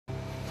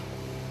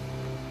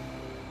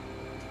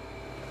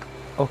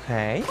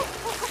Okay.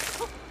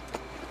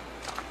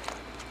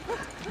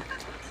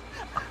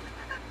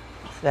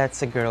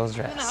 That's a girl's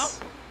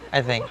dress,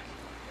 I think.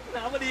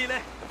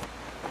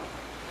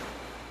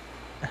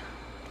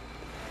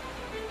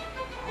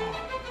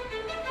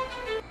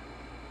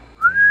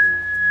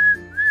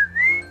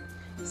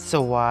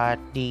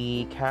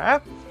 Sawadi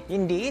krab. ยิ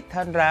นดีต้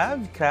อนรับ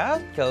ครับ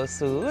เข้า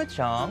สู่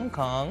ช่องข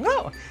องเรา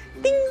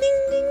Ding ding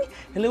ding.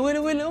 Hello,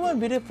 hello, hello, my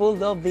beautiful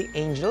lovely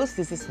angels.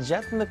 This is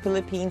Jet from the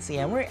Philippines.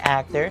 I'm a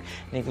reactor.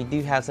 And if you do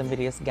have some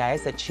videos, guys,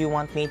 that you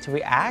want me to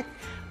react,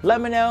 let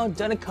me know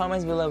down in the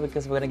comments below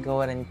because we're gonna go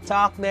ahead and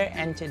talk there.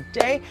 And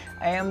today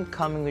I am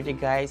coming with you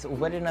guys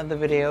with another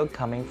video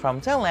coming from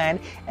Thailand,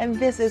 and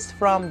this is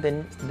from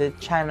the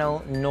channel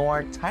Nor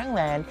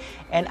Thailand.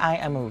 And I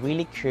am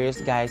really curious,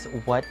 guys,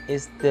 what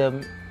is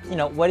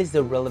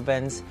the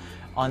relevance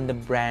on the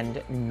brand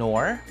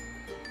Nor.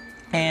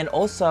 And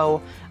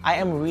also I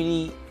am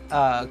really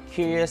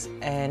curious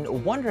and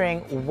wondering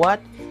what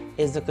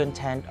is the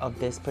content of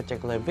this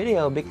particular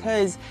video,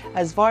 because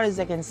as far as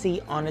I can see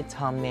on the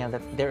thumbnail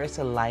that there is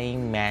a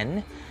lying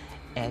man.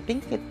 I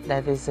think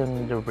that is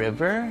in the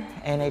river,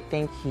 and I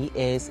think he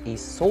is a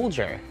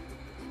soldier.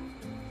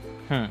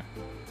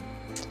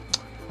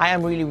 I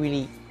am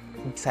really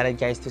excited,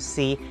 guys, to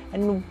see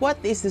and what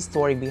is the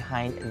story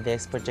behind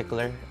this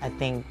particular. I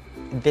think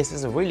this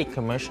is a really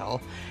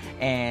commercial,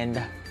 and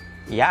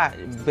yeah,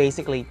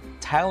 basically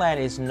Thailand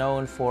is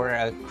known for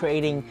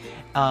creating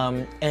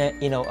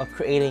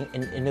creating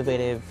an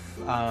innovative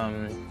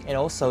and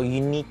also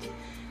unique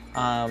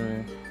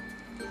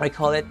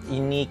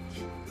unique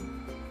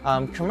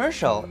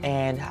commercial,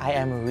 and I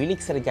am really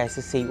excited, guys,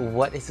 to see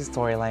what is the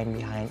storyline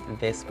behind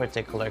this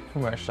particular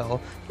commercial.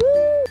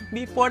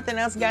 Before anything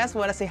else, guys, I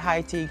want to say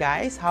hi to you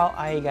guys. How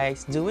are you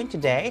guys doing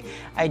today?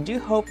 I do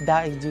hope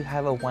that you do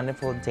have a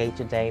wonderful day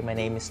today. My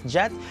name is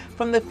Jet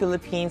from the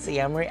Philippines. I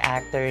am a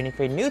reactor, and if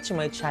you're new to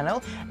my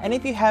channel and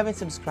if you haven't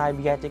subscribed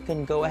yet, you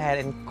can go ahead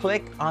and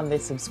click on the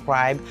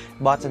subscribe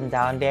button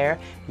down there.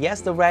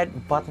 Yes, the red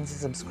button to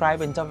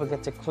subscribe, and don't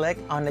forget to click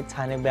on the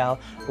tiny bell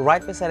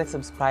right beside the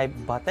subscribe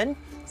button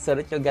so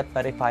that you'll get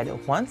notified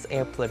once I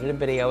upload a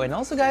video. And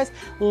also, guys,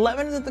 let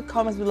me know in the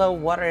comments below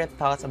what are your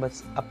thoughts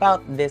about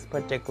this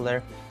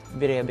particular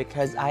video,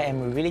 because I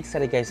am really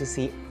excited, guys, to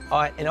see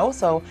and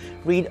also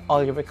read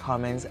all your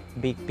comments,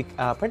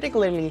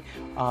 particularly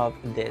of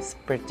this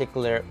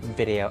particular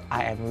video.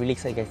 I am really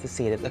excited, guys, to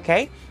see it.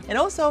 Okay, and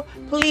also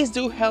please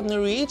do help me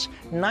reach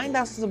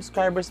 9,000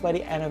 subscribers by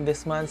the end of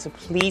this month, so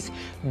please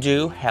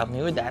do help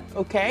me with that.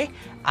 Okay,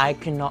 I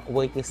cannot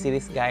wait to see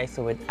this, guys.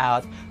 So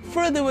without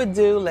further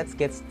ado, let's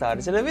get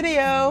started to the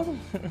video.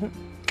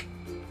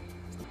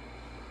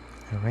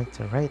 all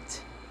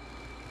right,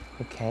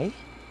 okay.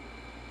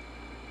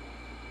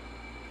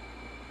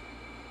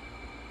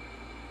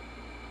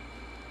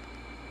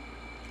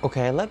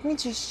 Okay, let me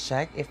just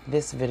check if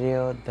this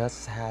video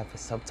does have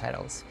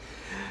subtitles.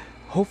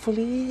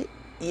 Hopefully,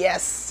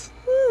 yes.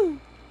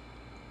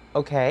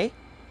 Okay.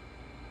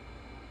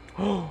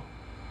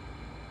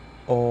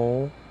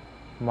 Oh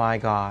my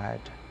god.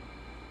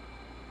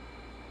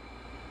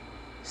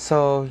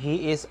 So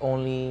he is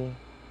only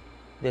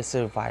the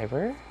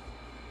survivor?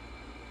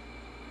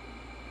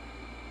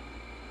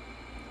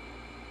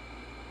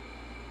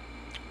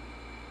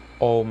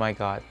 Oh my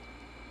god.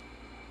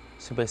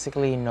 So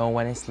basically no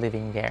one is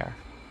living there.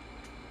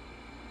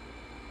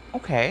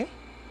 Okay.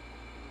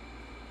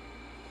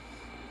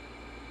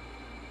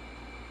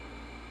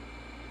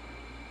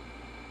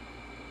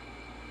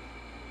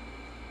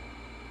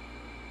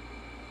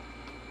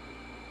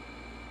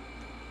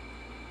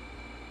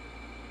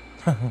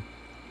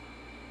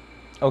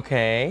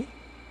 Okay.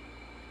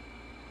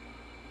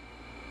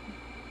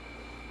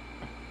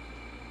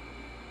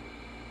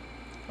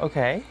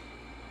 Okay.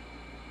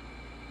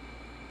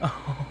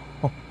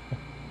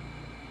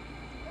 Okay.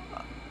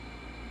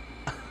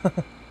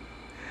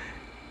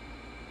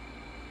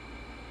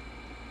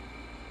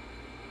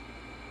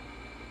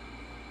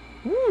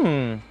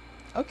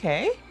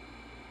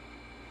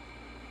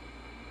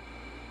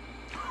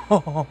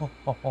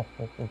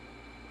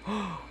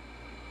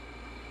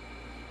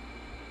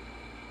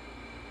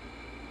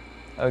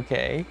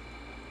 Okay.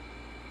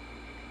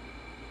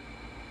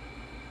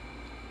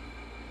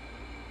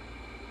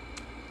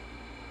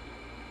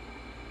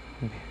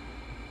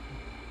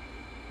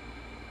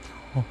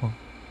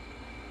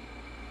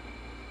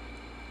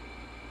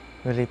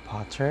 Really,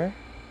 Potter?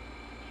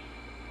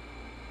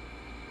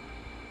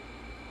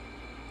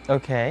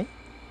 Okay.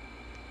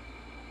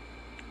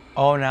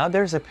 Oh, now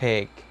there's a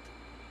pig.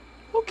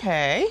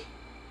 Okay.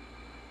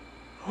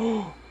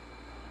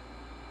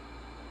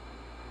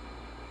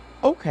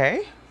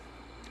 Okay.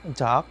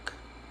 Duck.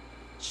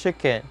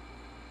 Chicken.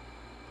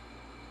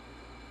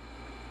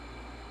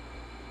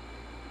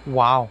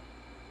 Wow.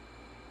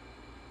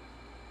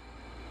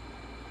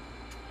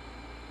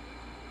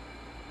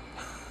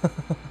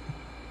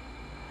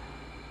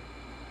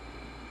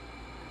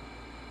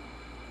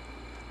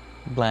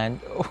 Bland.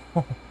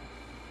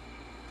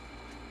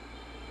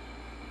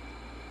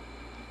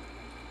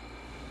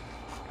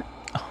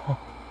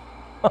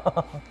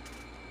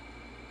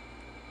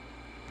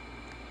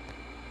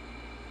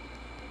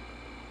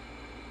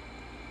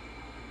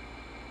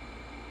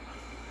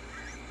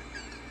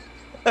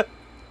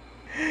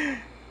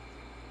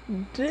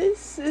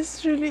 This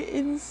is really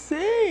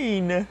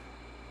insane.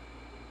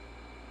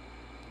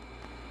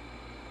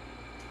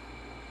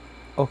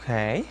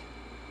 Okay.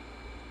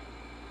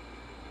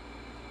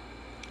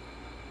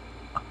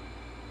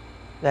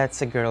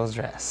 That's a girl's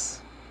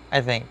dress,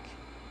 I think.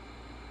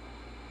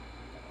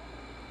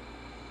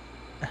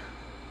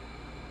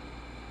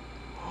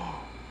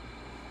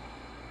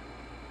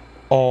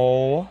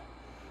 Oh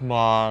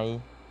my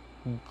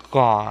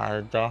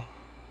god.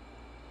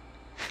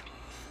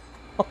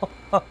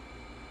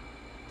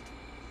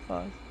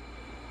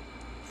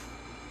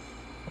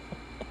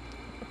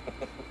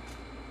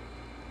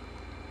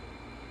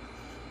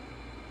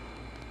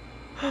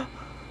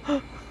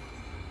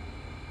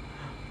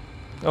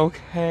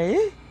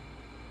 Okay.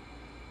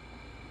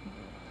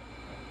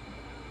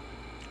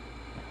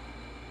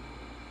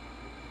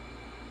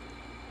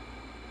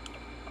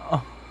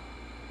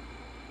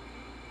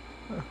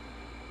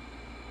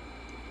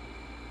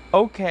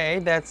 Okay,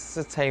 that's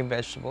a Thai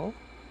vegetable.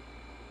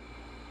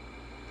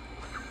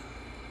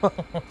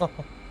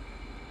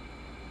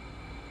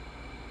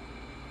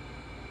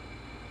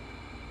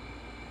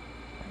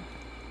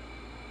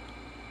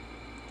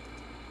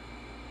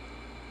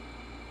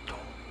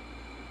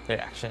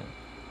 Reaction.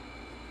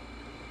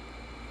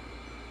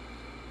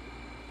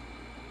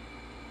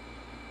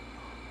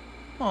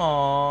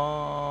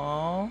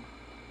 Aww.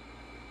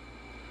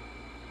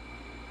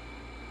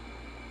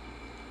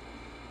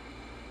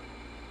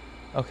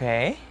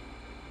 Okay.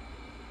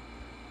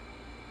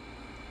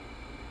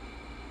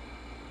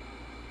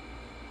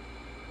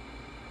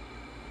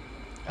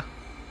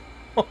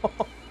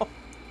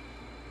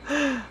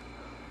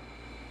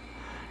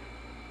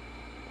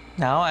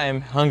 Now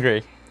I'm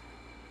hungry.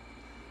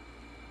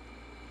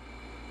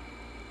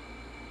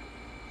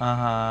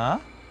 Uh-huh.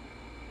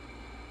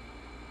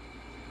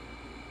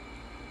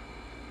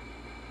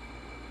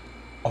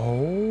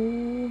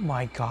 Oh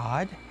my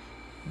god.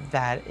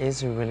 That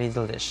is really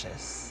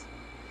delicious.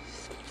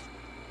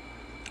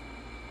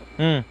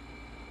 Mmm.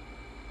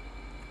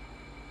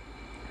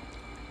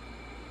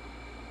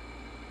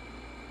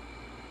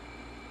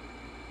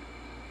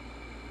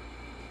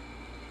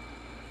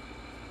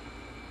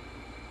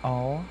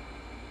 Oh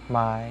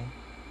my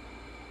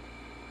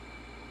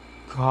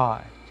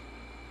god.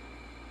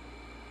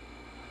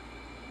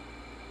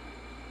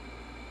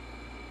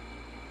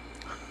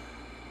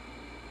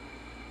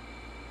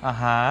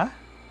 Uh-huh.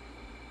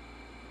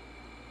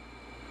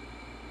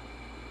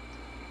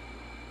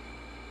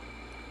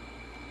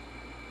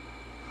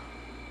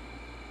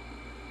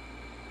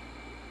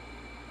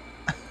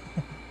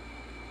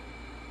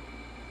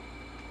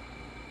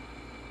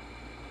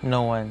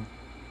 No one.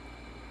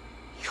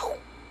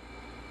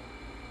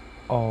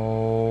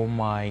 Oh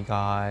my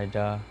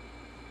god.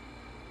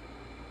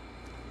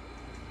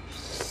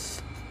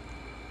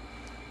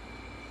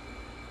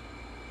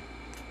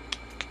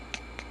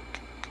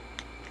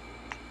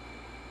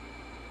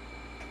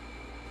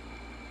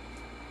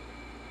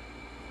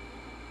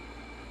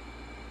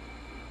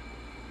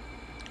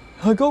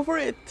 Go for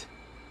it.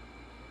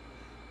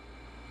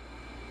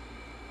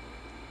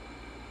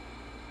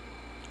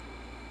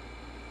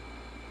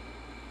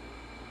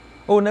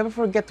 Oh, never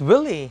forget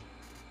Willie.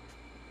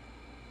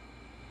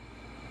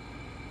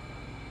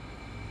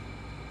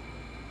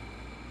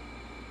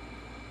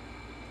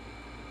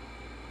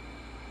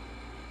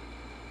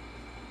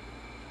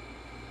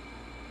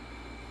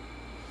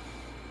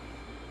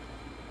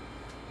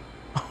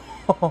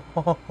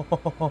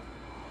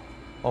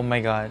 Oh my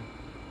god.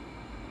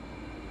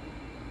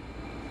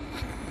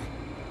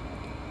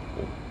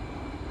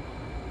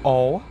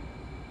 Oh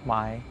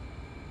my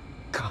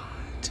god.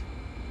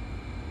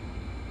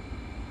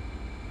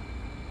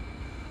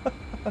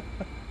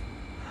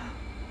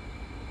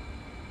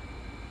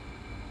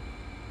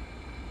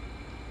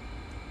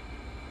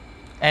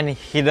 And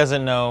he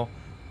doesn't know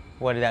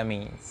what that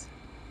means.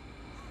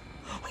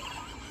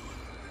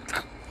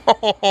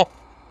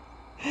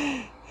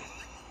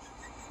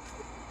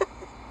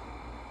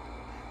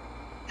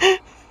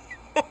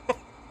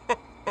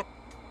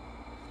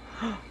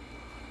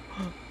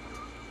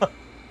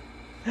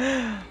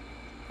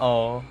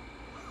 Oh,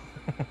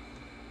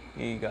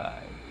 you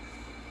guys.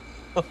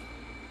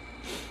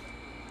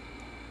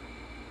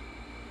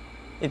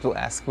 It will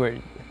ask where.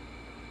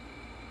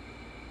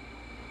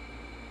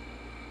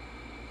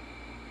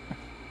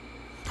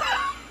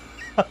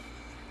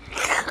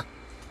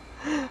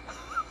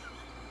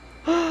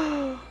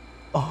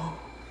 Oh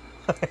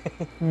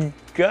my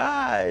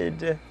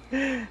god.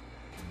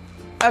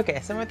 Okay,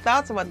 so my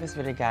thoughts about this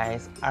video,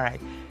 guys. Alright,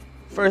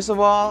 first of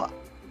all,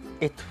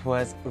 it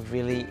was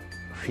really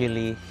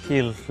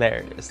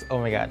hilarious. Oh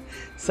my god.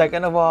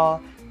 Second of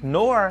all,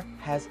 Knorr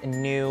has a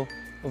new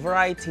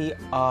variety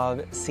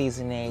of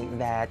seasoning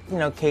that, you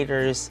know,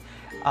 caters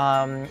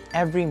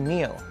every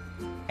meal.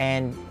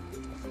 And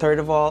third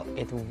of all,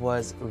 it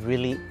was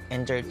really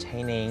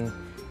entertaining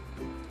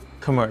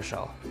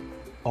commercial.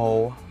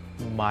 Oh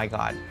my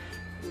god.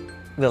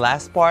 The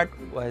last part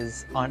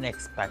was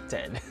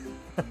unexpected.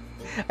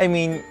 I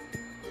mean,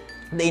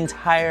 the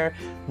entire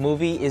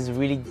movie is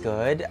really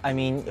good. I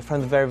mean,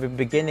 from the very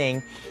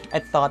beginning, I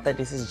thought that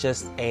this is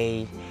just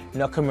a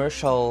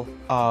commercial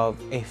of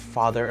a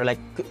father, or like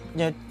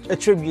a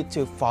tribute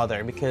to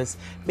father, because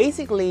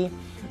basically,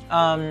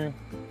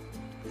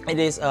 it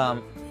is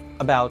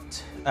about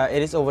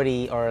it is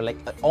already, or like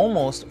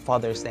almost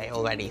Father's Day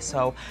already.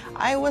 So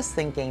I was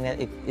thinking that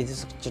it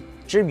is a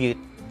tribute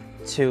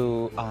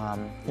to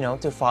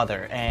to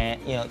father, and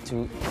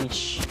to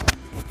each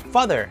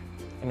father.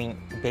 I mean,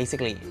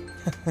 basically.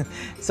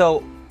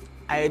 So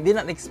I did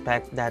not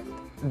expect that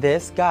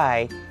this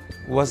guy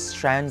was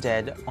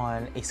stranded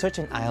on a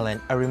certain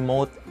island, a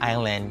remote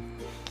island,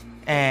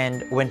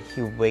 and when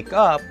he wake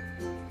up,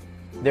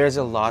 there's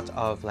a lot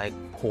of like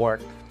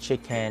pork,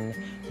 chicken,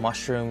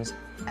 mushrooms,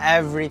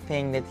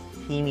 everything that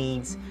he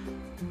needs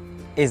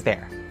is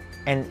there,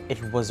 and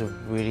it was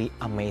really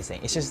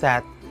amazing. It's just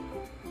that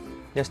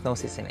there's no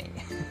seasoning.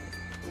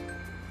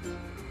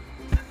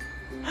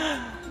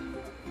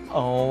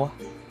 Oh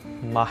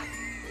my.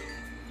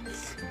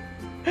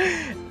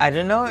 I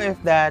don't know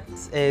if that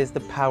is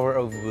the power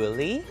of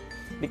Willy,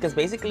 because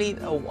basically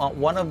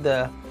one of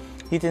the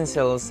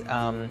utensils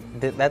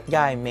that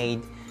guy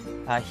made,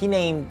 he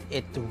named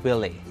it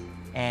Willy,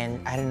 and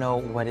I don't know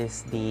what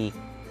is the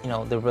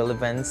the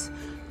relevance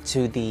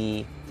to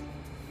the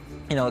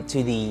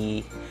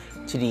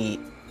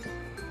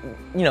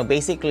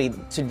basically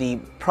to the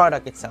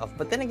product itself.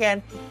 But then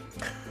again,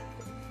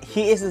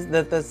 he is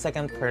the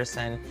second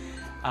person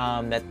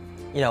that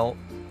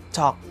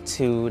talked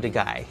to the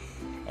guy,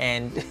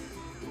 and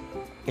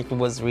it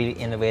was really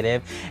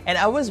innovative. And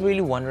I was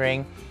really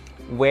wondering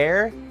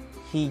where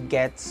he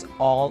gets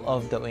all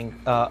of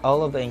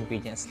the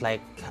ingredients,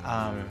 like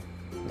the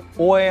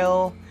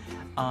oil.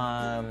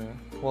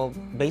 Well,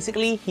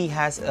 basically he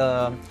has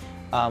a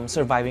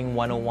surviving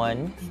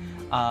 101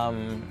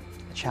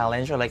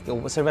 challenge, or like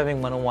a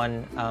surviving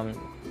 101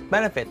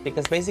 benefit,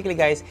 because basically,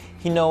 guys,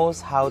 he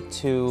knows how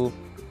to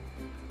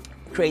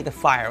create a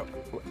fire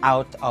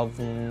out of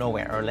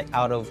nowhere, or like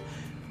out of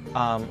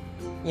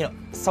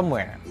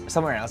somewhere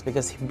else,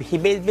 because he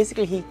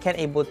basically he can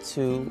able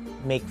to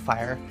make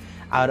fire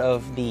out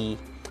of the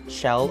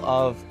shell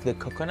of the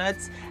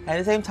coconuts. At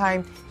the same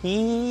time,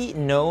 he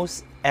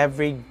knows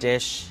every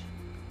dish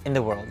in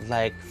the world,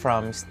 like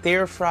from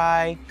stir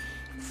fry,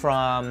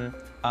 from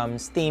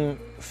steamed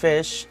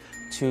fish,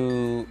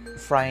 to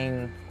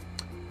frying,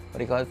 what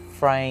do you call it,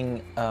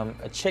 frying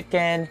a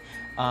chicken,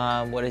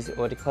 what do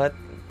you call it,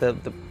 the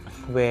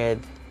with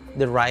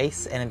the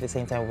rice, and at the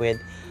same time with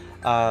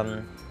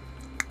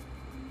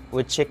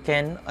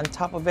chicken on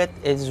top of it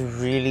is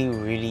really,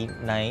 really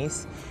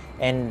nice.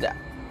 And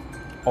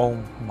oh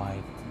my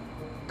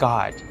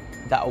god,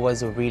 that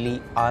was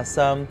really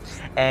awesome.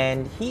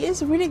 And he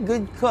is a really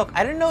good cook.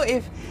 I don't know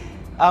if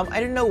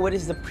I don't know what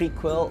is the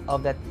prequel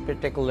of that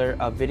particular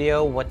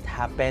video, what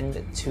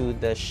happened to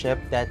the ship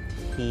that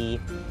he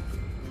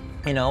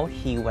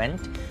he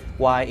went,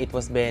 why it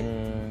was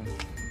been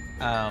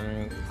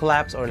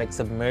collapsed or like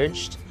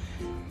submerged.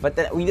 But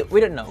we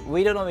don't know.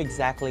 We don't know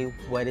exactly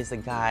what is the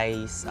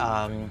guy's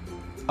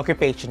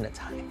occupation at the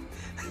time.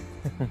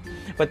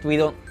 But we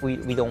don't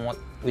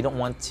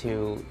want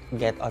to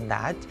get on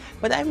that.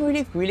 But I'm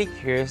really, really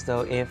curious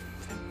though if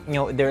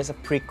there is a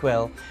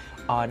prequel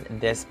on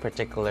this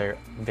particular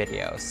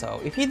video. So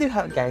if you do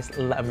have, guys,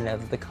 let me know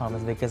in the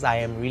comments, because I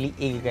am really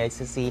eager, guys,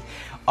 to see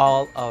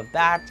all of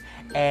that.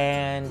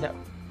 And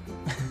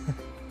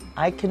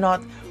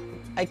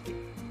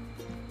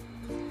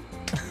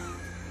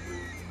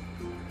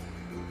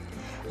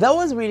that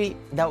was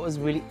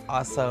really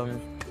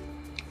awesome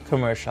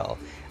commercial.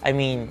 I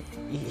mean,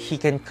 he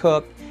can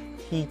cook,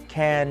 he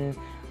can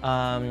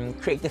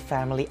create the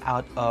family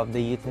out of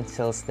the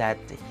utensils that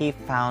he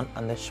found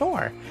on the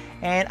shore.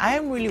 And I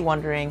am really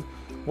wondering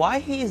why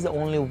he is the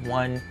only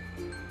one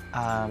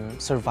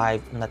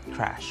survived on that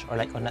crash, or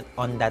like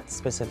on that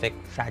specific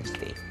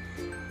tragedy.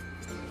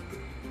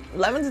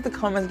 Let me know in the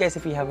comments, guys,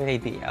 if you have an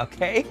idea,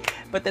 okay?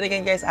 But then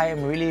again, guys, I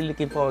am really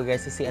looking forward,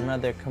 guys, to see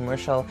another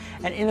commercial,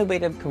 an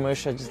innovative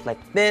commercial just like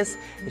this.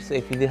 So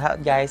if you do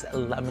have, guys,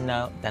 let me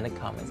know in the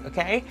comments,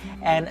 okay?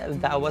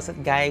 And that was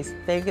it, guys.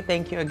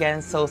 Thank you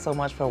again so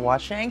much for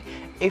watching.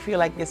 If you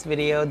like this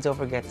video, don't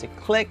forget to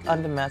click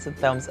on the massive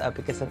thumbs up,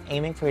 because I'm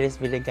aiming for this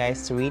video,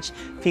 guys, to reach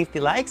 50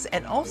 likes.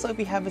 And also, if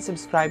you haven't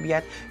subscribed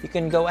yet, you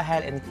can go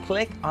ahead and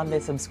click on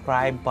the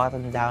subscribe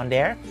button down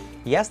there.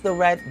 Yes, the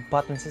red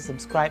button to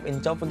subscribe,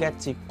 and don't forget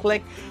to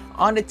click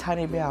on the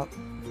tiny bell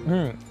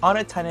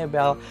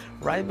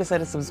right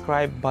beside the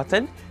subscribe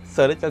button,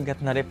 so that you'll get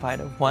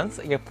notified once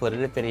I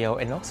uploaded a video.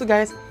 And also,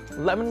 guys,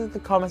 let me know in the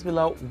comments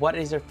below what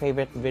is your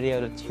favorite video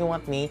that you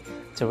want me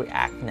to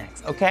react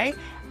next, okay?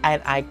 And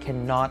I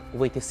cannot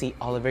wait to see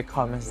all of your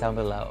comments down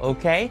below,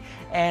 okay?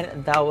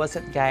 And that was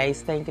it,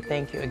 guys. Thank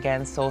you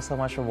again so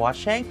much for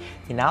watching.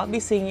 And I'll be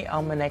seeing you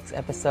on my next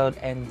episode,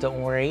 and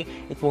don't worry,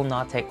 it will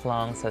not take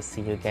long. So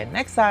see you again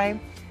next time.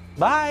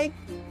 Bye!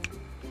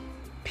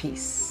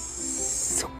 Peace.